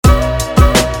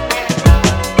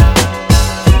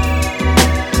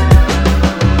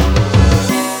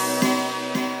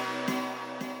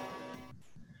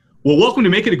Well, welcome to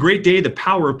Make It a Great Day, the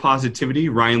power of positivity.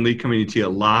 Ryan Lee coming to you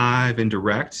live and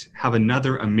direct. Have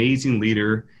another amazing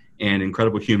leader and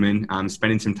incredible human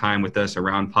spending some time with us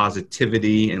around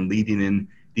positivity and leading in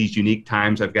these unique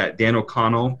times. I've got Dan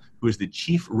O'Connell, who is the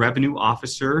Chief Revenue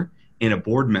Officer and a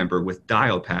board member with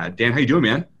Dialpad. Dan, how you doing,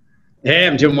 man? Hey,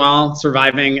 I'm doing well,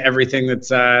 surviving everything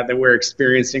that we're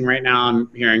experiencing right now.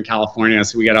 I'm here in California,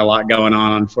 so we got a lot going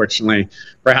on, unfortunately,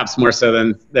 perhaps more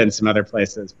so than some other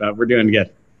places, but we're doing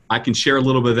good. I can share a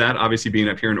little bit of that. Obviously, being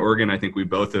up here in Oregon, I think we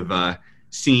both have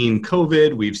seen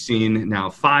COVID. We've seen now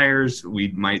fires. We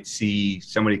might see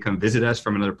somebody come visit us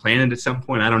from another planet at some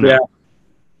point. I don't know. Yeah.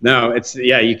 No,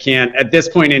 you can't. At this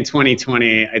point in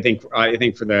 2020, I think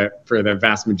for the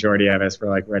vast majority of us, we're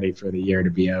like ready for the year to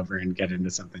be over and get into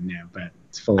something new. But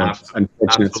it's full of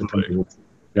unfortunate surprises.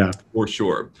 Yeah, for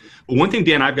sure. Well, one thing,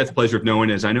 Dan, I've got the pleasure of knowing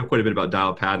is I know quite a bit about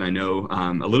Dialpad, and I know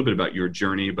a little bit about your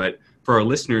journey. But for our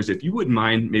listeners, if you wouldn't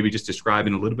mind maybe just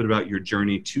describing a little bit about your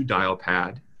journey to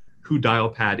Dialpad, who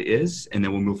Dialpad is, and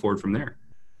then we'll move forward from there.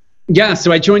 Yeah,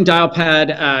 so I joined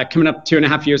Dialpad coming up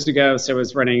 2.5 years ago. So I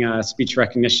was running a speech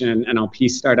recognition NLP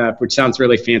startup, which sounds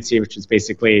really fancy, which is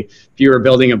basically if you were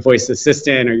building a voice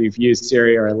assistant or you've used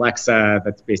Siri or Alexa,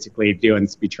 that's basically doing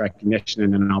speech recognition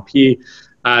and NLP.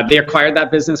 They acquired that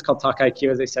business called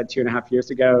TalkIQ, as I said, 2.5 years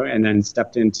ago, and then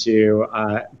stepped into,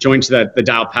 joined the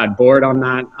Dialpad board on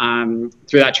that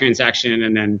through that transaction,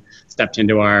 and then stepped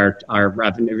into our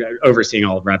revenue, overseeing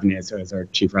all of revenue, so as our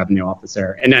chief revenue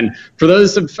officer. And then for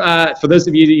those of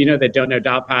you that don't know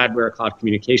Dialpad, we're a cloud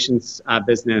communications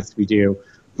business. We do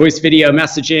voice video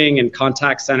messaging and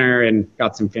contact center, and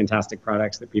got some fantastic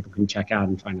products that people can check out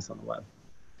and find us on the web.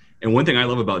 And one thing I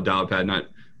love about Dialpad, not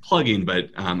plugging, but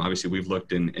obviously we've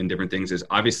looked in different things, is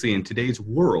obviously in today's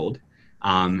world,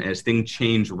 as things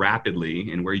change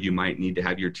rapidly and where you might need to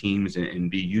have your teams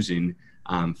and be using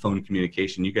phone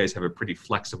communication, you guys have a pretty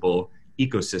flexible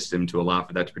ecosystem to allow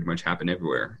for that to pretty much happen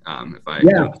everywhere, if I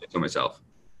don't say so myself.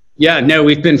 Yeah, no,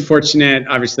 we've been fortunate.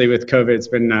 Obviously, with COVID, it's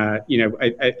been,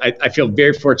 I feel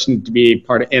very fortunate to be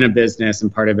in a business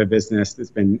and part of a business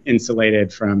that's been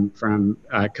insulated from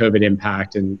COVID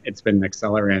impact, and it's been an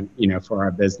accelerant, for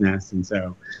our business. And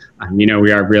so,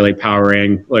 we are really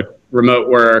powering remote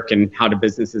work and how do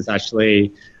businesses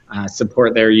actually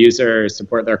support their users,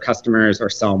 support their customers, or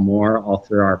sell more all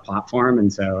through our platform.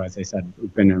 And so, as I said,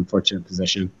 we've been in a fortunate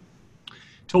position.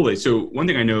 Totally. So one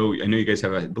thing I know you guys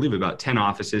have, I believe, about 10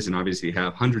 offices, and obviously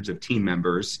have hundreds of team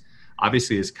members.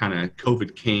 Obviously, as kind of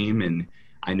COVID came, and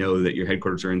I know that your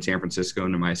headquarters are in San Francisco,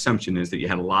 and my assumption is that you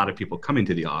had a lot of people coming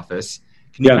to the office.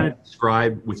 Can you kind of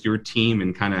describe with your team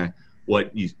and kind of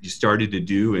what you started to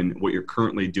do and what you're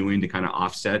currently doing to kind of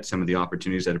offset some of the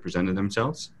opportunities that have presented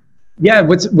themselves? Yeah,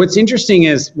 what's interesting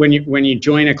is when you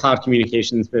join a cloud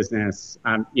communications business,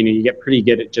 you get pretty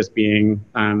good at just being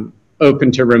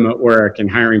open to remote work and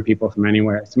hiring people from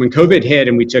anywhere. So when COVID hit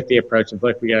and we took the approach of,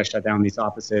 look, we got to shut down these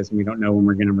offices and we don't know when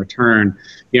we're going to return.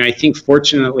 I think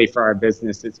fortunately for our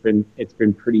business, it's been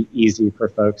pretty easy for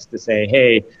folks to say,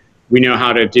 hey, we know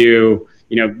how to do,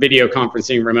 video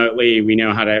conferencing remotely. We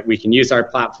know we can use our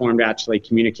platform to actually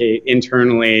communicate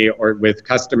internally or with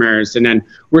customers. And then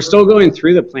we're still going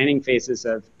through the planning phases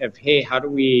of hey, how do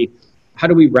we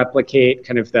replicate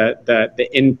kind of the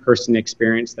in-person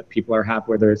experience that people are having,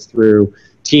 whether it's through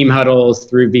team huddles,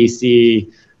 through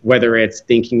VC, whether it's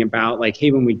thinking about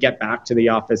hey, when we get back to the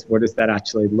office, what does that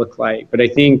actually look like? But I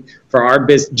think for our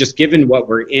business, just given what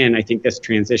we're in, I think this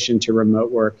transition to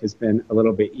remote work has been a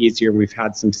little bit easier. We've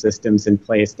had some systems in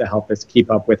place to help us keep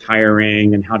up with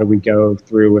hiring and how do we go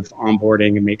through with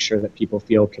onboarding and make sure that people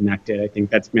feel connected. I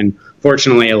think that's been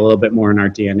fortunately a little bit more in our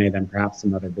DNA than perhaps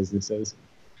some other businesses.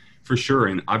 For sure.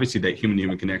 And obviously that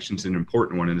human-to-human connection is an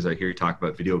important one. And as I hear you talk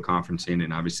about video conferencing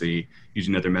and obviously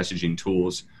using other messaging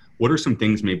tools, what are some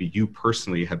things maybe you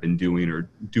personally have been doing or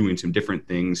doing some different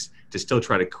things to still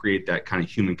try to create that kind of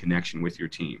human connection with your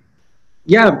team?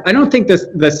 Yeah, I don't think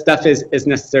this stuff is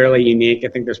necessarily unique. I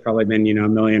think there's probably been, a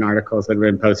million articles that have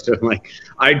been posted.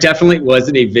 I definitely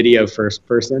wasn't a video first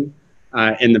person.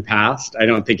 In the past, I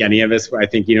don't think any of us. I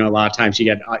think a lot of times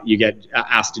you get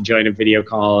asked to join a video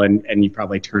call and you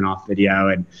probably turn off video.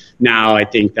 And now I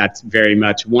think that's very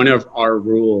much one of our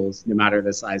rules. No matter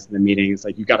the size of the meeting, it's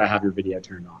you got to have your video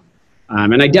turned on.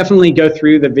 And I definitely go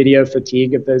through the video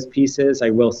fatigue of those pieces. I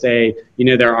will say,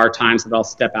 there are times that I'll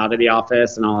step out of the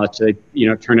office and I'll actually,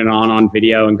 turn it on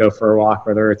video and go for a walk,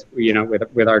 whether it's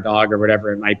with our dog or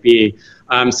whatever it might be.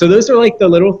 So those are the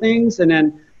little things, and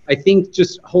then I think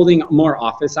just holding more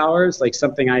office hours,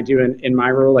 something I do in my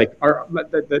role,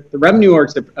 the revenue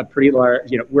org's a pretty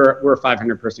large, we're a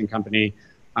 500 person company.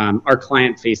 our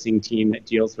client-facing team that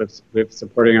deals with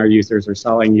supporting our users or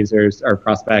selling users or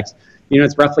prospects,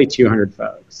 it's roughly 200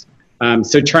 folks.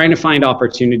 So trying to find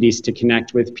opportunities to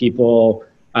connect with people,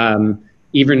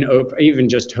 even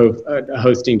just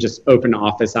hosting just open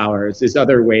office hours is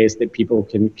other ways that people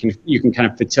you can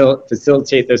kind of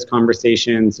facilitate those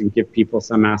conversations and give people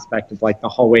some aspect of like the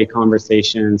hallway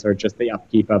conversations or just the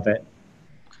upkeep of it.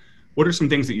 What are some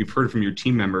things that you've heard from your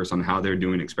team members on how they're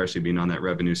doing, especially being on that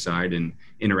revenue side and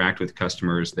interact with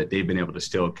customers, that they've been able to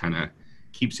still kind of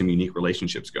keep some unique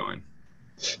relationships going?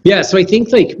 Yeah, so I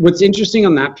think like what's interesting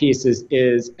on that piece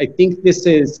is I think this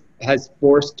has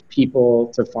forced people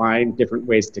to find different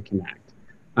ways to connect.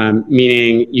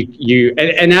 Meaning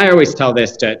and I always tell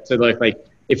this to look like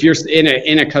if you're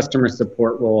in a customer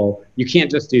support role, you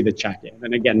can't just do the check-in.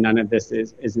 And again, none of this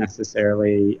is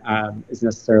necessarily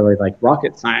like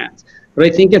rocket science. But I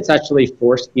think it's actually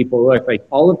forced people to look like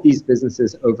all of these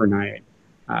businesses overnight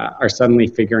are suddenly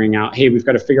figuring out, hey, we've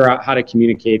got to figure out how to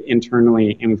communicate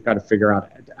internally, and we've got to figure out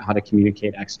how to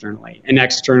communicate externally. And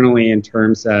externally in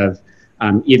terms of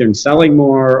either selling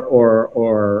more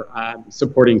or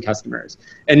supporting customers.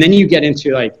 And then you get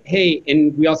into like, hey,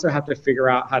 and we also have to figure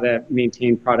out how to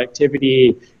maintain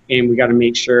productivity, and we got to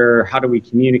make sure how do we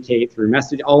communicate through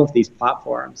message, all of these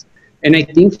platforms. And I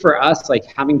think for us, like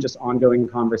having just ongoing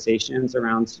conversations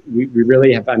around, we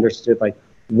really have understood like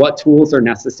what tools are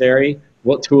necessary,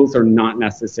 what tools are not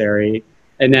necessary,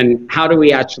 and then how do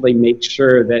we actually make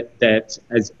sure that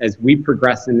as we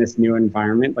progress in this new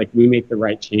environment, like we make the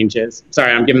right changes.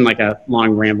 Sorry, I'm giving like a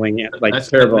long rambling, like that's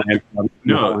terrible.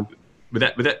 No,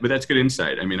 but that's good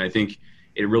insight. I mean, I think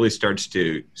it really starts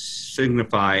to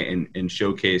signify and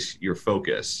showcase your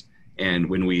focus. And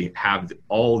when we have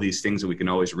all these things that we can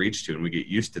always reach to and we get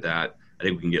used to that, I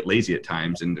think we can get lazy at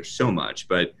times, and there's so much.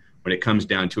 But when it comes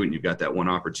down to it and you've got that one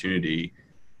opportunity,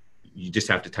 you just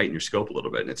have to tighten your scope a little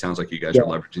bit. And it sounds like you guys are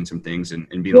leveraging some things and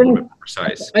being a little bit more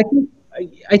precise.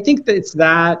 I think that it's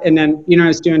that. And then, I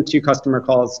was doing 2 customer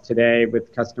calls today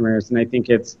with customers, and I think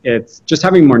it's just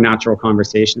having more natural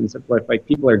conversations of like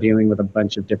people are dealing with a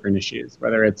bunch of different issues,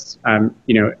 whether it's,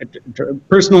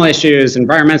 personal issues,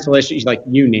 environmental issues, like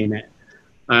you name it.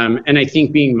 And I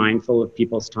think being mindful of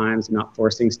people's times, not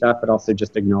forcing stuff, but also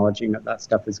just acknowledging that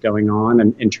stuff is going on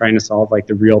and trying to solve like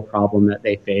the real problem that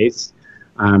they face.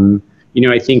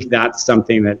 I think that's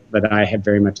something that I have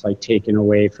very much like taken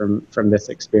away from this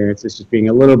experience, is just being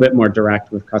a little bit more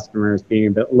direct with customers,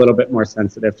 being a little bit more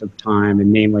sensitive to time,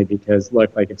 and namely because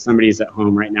look, like if somebody's at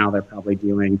home right now, they're probably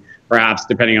dealing, perhaps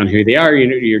depending on who they are,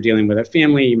 you're dealing with a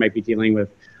family, you might be dealing with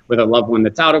a loved one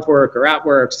that's out of work or at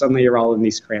work. Suddenly you're all in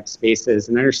these cramped spaces,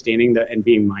 and understanding that and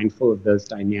being mindful of those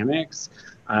dynamics.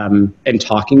 And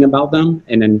talking about them,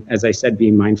 and then, as I said,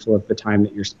 being mindful of the time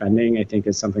that you're spending, I think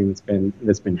is something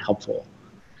that's been helpful.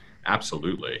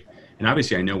 Absolutely, and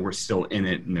obviously, I know we're still in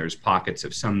it, and there's pockets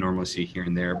of some normalcy here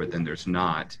and there, but then there's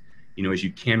not. As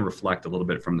you can reflect a little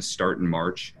bit from the start in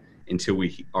March until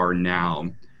we are now,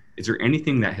 is there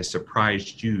anything that has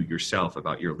surprised you yourself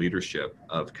about your leadership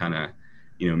of kind of,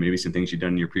 maybe some things you've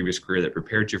done in your previous career that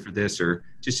prepared you for this, or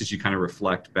just as you kind of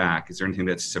reflect back, is there anything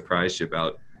that's surprised you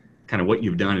about kind of what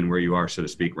you've done and where you are, so to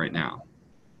speak, right now?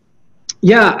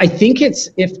 Yeah, I think it's,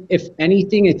 if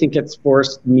anything, I think it's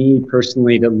forced me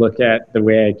personally to look at the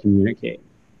way I communicate.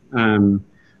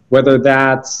 Whether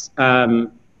that's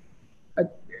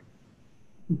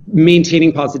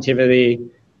maintaining positivity.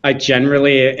 I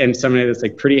generally am somebody that's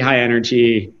like pretty high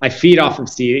energy. I feed off of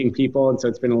seeing people, and so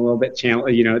it's been a little bit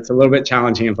it's a little bit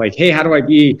challenging of like, hey, how do I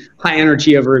be high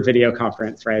energy over a video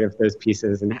conference, right? Of those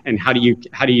pieces, and how do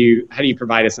you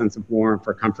provide a sense of warmth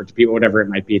or comfort to people, whatever it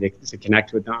might be, to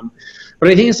connect with them. But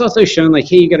I think it's also shown like,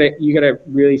 hey, you gotta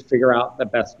really figure out the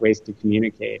best ways to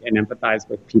communicate and empathize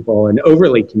with people and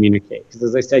overly communicate, because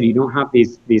as I said, you don't have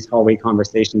these hallway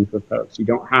conversations with folks. You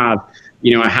don't have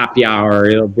a happy hour,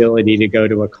 or the ability to go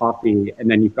to a coffee,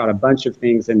 and then you've got a bunch of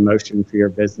things in motion for your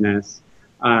business.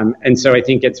 And so I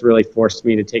think it's really forced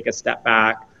me to take a step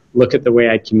back, look at the way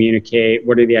I communicate.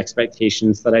 What are the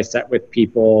expectations that I set with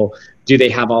people? Do they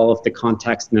have all of the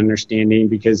context and understanding?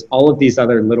 Because all of these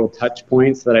other little touch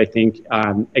points that I think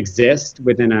exist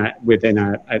within an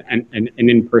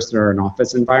in-person or an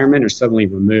office environment are suddenly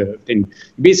removed. And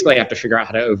you basically have to figure out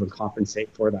how to overcompensate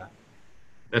for that.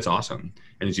 That's awesome.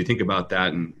 And as you think about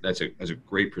that, and that's a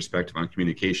great perspective on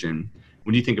communication,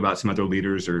 when you think about some other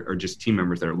leaders or just team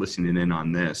members that are listening in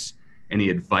on this, any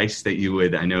advice that you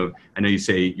would, I know you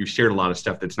say you shared a lot of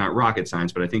stuff that's not rocket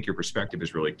science, but I think your perspective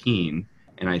is really keen.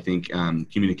 And I think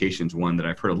communication is one that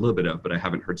I've heard a little bit of, but I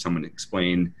haven't heard someone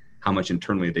explain how much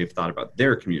internally they've thought about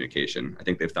their communication. I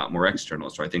think they've thought more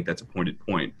external. So I think that's a pointed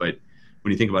point. But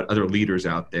when you think about other leaders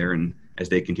out there and as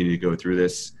they continue to go through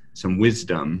this, some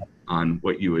wisdom on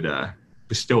what you would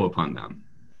bestow upon them?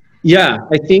 Yeah,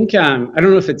 I think I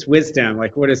don't know if it's wisdom.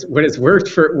 Like what has worked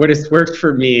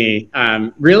for me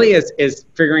really is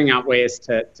figuring out ways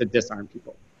to disarm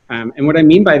people. And what I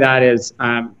mean by that is,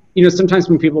 sometimes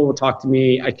when people will talk to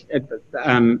me,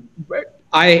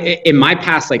 in my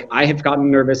past, like I have gotten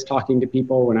nervous talking to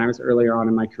people when I was earlier on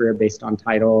in my career based on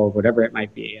title or whatever it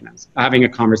might be. And I was having a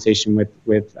conversation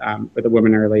with a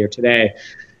woman earlier today,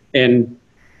 and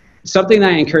something that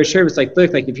I encouraged her was like,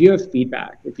 look, like if you have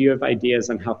feedback, if you have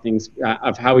ideas on how things,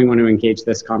 of how we want to engage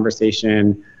this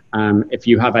conversation, if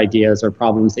you have ideas or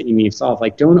problems that you need to solve,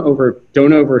 like don't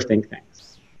overthink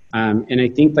things. And I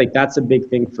think like that's a big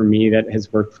thing for me that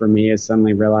has worked for me, is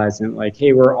suddenly realizing like,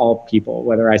 hey, we're all people,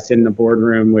 whether I sit in the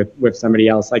boardroom with somebody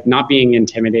else, like not being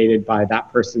intimidated by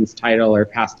that person's title or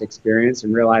past experience,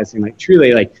 and realizing like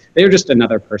truly like they're just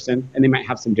another person and they might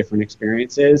have some different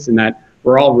experiences, and that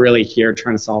we're all really here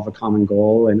trying to solve a common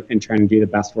goal and trying to do the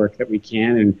best work that we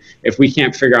can. And if we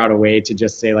can't figure out a way to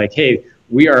just say like, hey,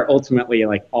 we are ultimately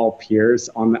like all peers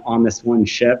on this one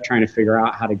ship trying to figure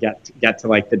out how to get to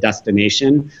like the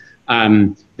destination,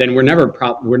 then we're never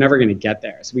going to get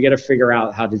there. So we got to figure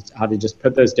out how to just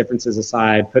put those differences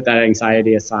aside, put that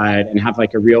anxiety aside, and have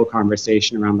like a real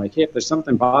conversation around like, hey, if there's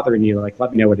something bothering you, like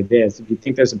let me know what it is. If you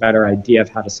think there's a better idea of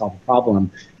how to solve a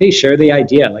problem, hey, share the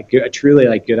idea. Like truly,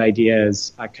 like good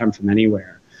ideas come from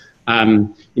anywhere.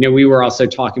 We were also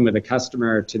talking with a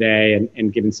customer today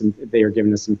and they were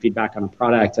giving us some feedback on a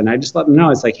product, and I just let them know,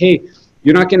 it's like, hey,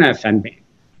 you're not going to offend me.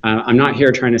 I'm not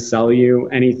here trying to sell you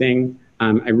anything.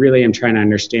 I really am trying to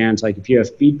understand, like, if you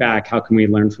have feedback, how can we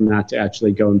learn from that to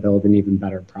actually go and build an even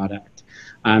better product?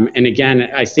 And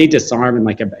again, I say disarm, and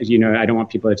like, I don't want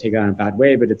people to take it in a bad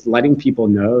way, but it's letting people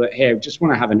know that, hey, I just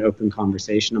want to have an open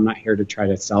conversation. I'm not here to try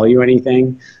to sell you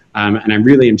anything. And I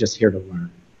really am just here to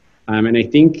learn. And I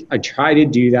think I try to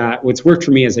do that. What's worked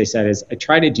for me, as I said, is I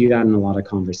try to do that in a lot of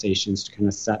conversations to kind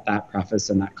of set that preface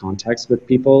and that context with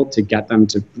people to get them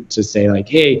to say like,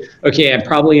 hey, okay, I'm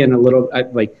probably in a little,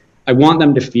 I want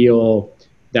them to feel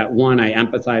that, one, I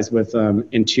empathize with them,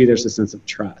 and two, there's a sense of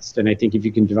trust. And I think if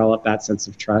you can develop that sense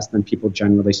of trust, then people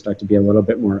generally start to be a little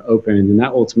bit more open, and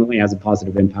that ultimately has a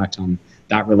positive impact on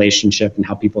that relationship and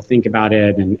how people think about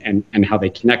it and how they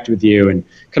connect with you, and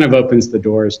kind of opens the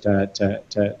doors to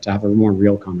have a more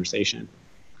real conversation.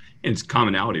 It's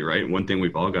commonality, right? One thing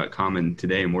we've all got common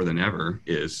today more than ever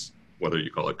is, whether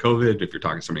you call it COVID, if you're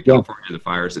talking to somebody in California, the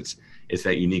fires, it's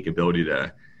that unique ability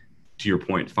to your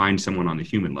point, find someone on the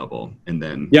human level, and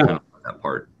then kind of let that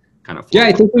part kind of flow. Yeah,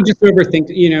 I think we just overthink,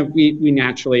 we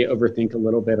naturally overthink a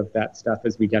little bit of that stuff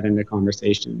as we get into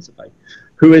conversations of like,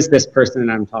 who is this person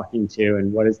that I'm talking to,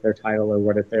 and what is their title, or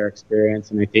what is their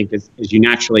experience? And I think as you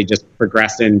naturally just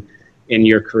progress in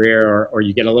your career, or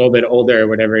you get a little bit older, or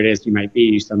whatever it is you might be,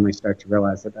 you suddenly start to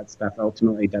realize that stuff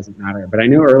ultimately doesn't matter. But I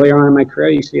know earlier on in my career,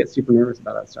 I used to get super nervous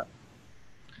about that stuff.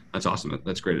 That's awesome.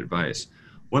 That's great advice.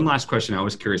 One last question I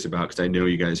was curious about, because I know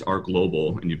you guys are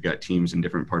global and you've got teams in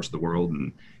different parts of the world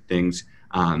and things.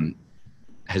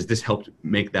 Has this helped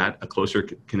make that a closer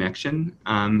connection?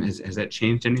 Has that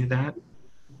changed any of that?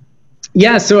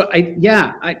 Yeah. So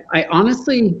I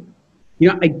honestly,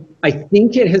 I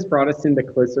think it has brought us into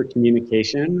closer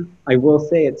communication. I will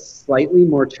say it's slightly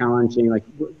more challenging. Like,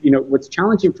 what's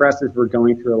challenging for us is we're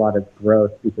going through a lot of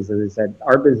growth because, as I said,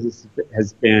 our business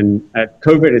has been,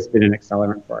 COVID has been an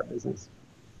accelerant for our business.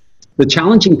 The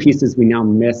challenging piece is we now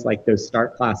miss like those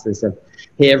start classes of,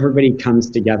 hey, everybody comes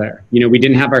together. We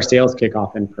didn't have our sales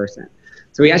kickoff in person.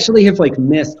 So we actually have like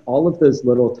missed all of those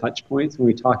little touch points when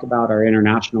we talk about our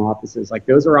international offices. Like,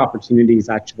 those are opportunities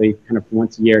actually kind of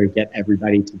once a year to get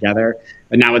everybody together.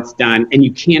 But now it's done, and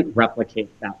you can't replicate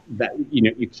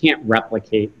you can't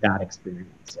replicate that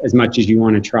experience as much as you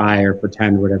want to try or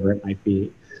pretend, whatever it might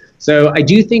be. So I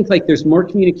do think like there's more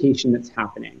communication that's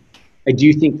happening. I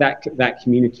do think that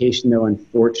communication, though,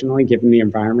 unfortunately, given the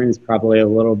environment, is probably a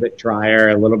little bit drier,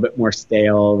 a little bit more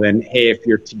stale than, hey, if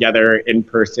you're together in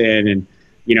person and,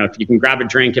 if you can grab a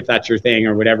drink, if that's your thing,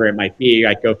 or whatever it might be,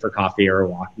 like go for coffee or a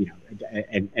walk,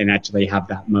 and actually have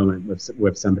that moment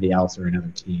with somebody else or another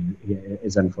team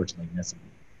is unfortunately missing.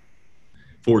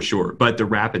 For sure. But the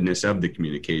rapidness of the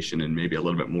communication and maybe a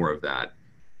little bit more of that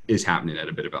is happening at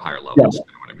a bit of a higher level, is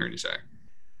what I'm hearing you say.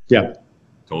 Yeah.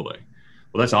 Totally.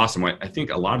 Well, that's awesome. I think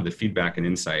a lot of the feedback and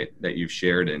insight that you've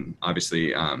shared, and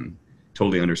obviously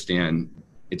totally understand,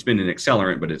 it's been an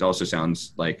accelerant, but it also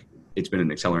sounds like it's been an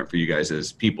accelerant for you guys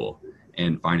as people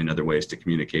and finding other ways to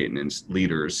communicate, and as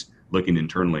leaders looking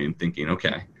internally and thinking,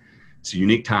 okay, it's a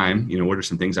unique time. What are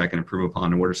some things I can improve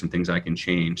upon, and what are some things I can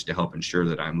change to help ensure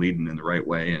that I'm leading in the right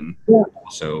way, and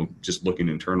also just looking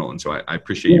internal. And so I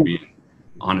appreciate you being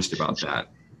honest about that.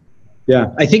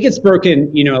 Yeah, I think it's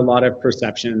broken, a lot of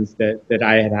perceptions that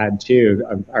I had too,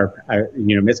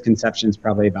 misconceptions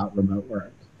probably about remote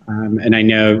work. And I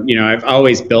know, I've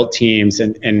always built teams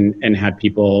and had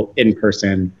people in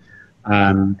person.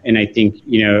 And I think,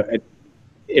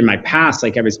 in my past,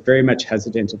 I was very much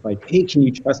hesitant of hey, can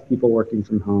you trust people working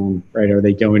from home, right? Are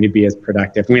they going to be as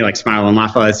productive? And we smile and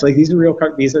laugh. It's these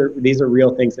are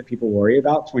real things that people worry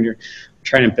about when you're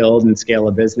trying to build and scale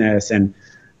a business. And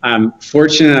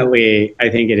fortunately, I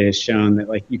think it is shown that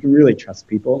you can really trust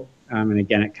people. And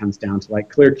again, it comes down to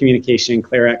clear communication,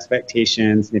 clear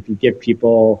expectations. And if you give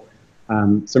people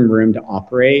some room to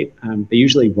operate, they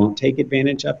usually won't take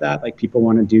advantage of that. People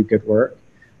want to do good work.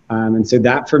 And so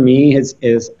that for me it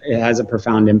has a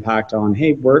profound impact on,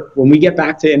 hey, work. When we get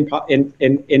back to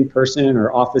in person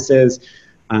or offices,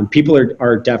 people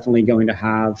are definitely going to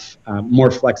have more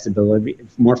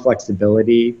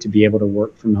flexibility to be able to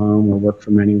work from home or work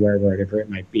from anywhere, wherever it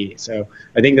might be. So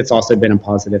I think that's also been a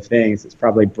positive thing. It's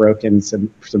probably broken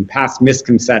some past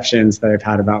misconceptions that I've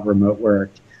had about remote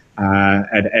work,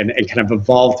 and kind of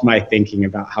evolved my thinking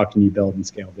about how can you build and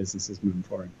scale businesses moving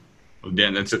forward. Well,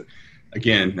 Dan, that's I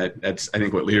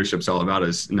think what leadership's all about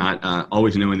is not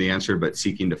always knowing the answer, but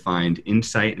seeking to find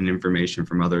insight and information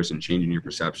from others and changing your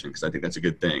perception, because I think that's a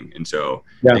good thing. And so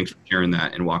Thanks for sharing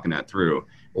that and walking that through.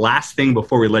 Last thing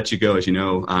before we let you go, as you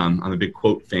know, I'm a big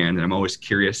quote fan, and I'm always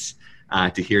curious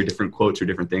to hear different quotes or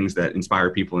different things that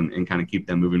inspire people and kind of keep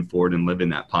them moving forward and live in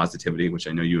that positivity, which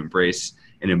I know you embrace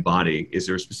and embody. Is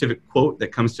there a specific quote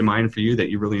that comes to mind for you that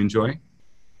you really enjoy?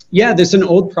 Yeah, there's an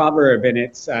old proverb, and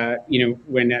it's,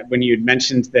 when you had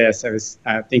mentioned this, I was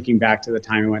thinking back to the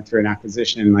time I went through an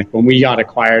acquisition. When we got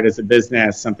acquired as a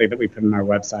business, something that we put on our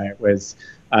website was,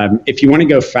 if you want to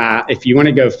go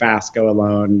fast, go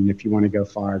alone. And if you want to go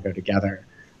far, go together.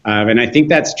 And I think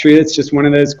that's true. It's just one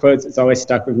of those quotes that's always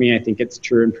stuck with me. I think it's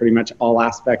true in pretty much all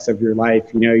aspects of your life.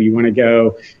 You want to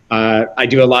go, I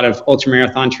do a lot of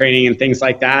ultramarathon training and things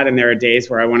like that. And there are days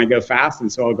where I want to go fast.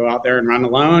 And so I'll go out there and run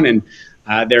alone. And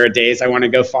there are days I want to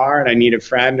go far and I need a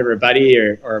friend or a buddy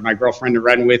or my girlfriend to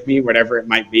run with me, whatever it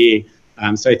might be.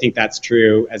 So I think that's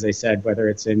true, as I said, whether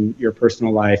it's in your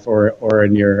personal life or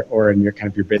in your kind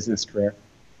of your business career.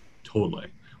 Totally.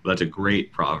 Well, that's a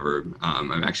great proverb.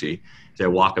 I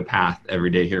walk a path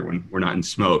every day here when we're not in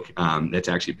smoke. That's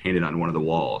actually painted on one of the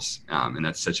walls, and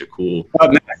that's such a cool. Oh,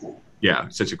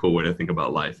 nice. Such a cool way to think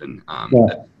about life, and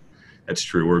that's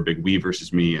true. We're a big we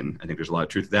versus me, and I think there's a lot of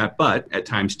truth to that. But at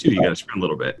times too, you got to sprint a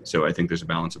little bit. So I think there's a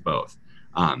balance of both.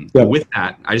 With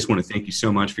that, I just want to thank you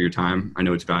so much for your time. I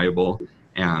know it's valuable,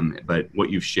 but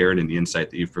what you've shared and the insight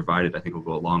that you've provided, I think will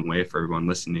go a long way for everyone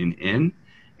listening in.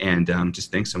 And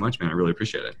just thanks so much, man. I really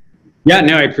appreciate it. Yeah,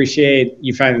 no, I appreciate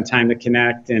you finding the time to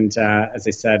connect. And as I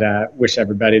said, wish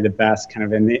everybody the best kind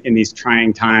of in these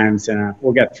trying times. And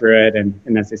we'll get through it.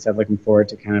 And as I said, looking forward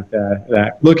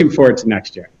to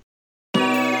next year.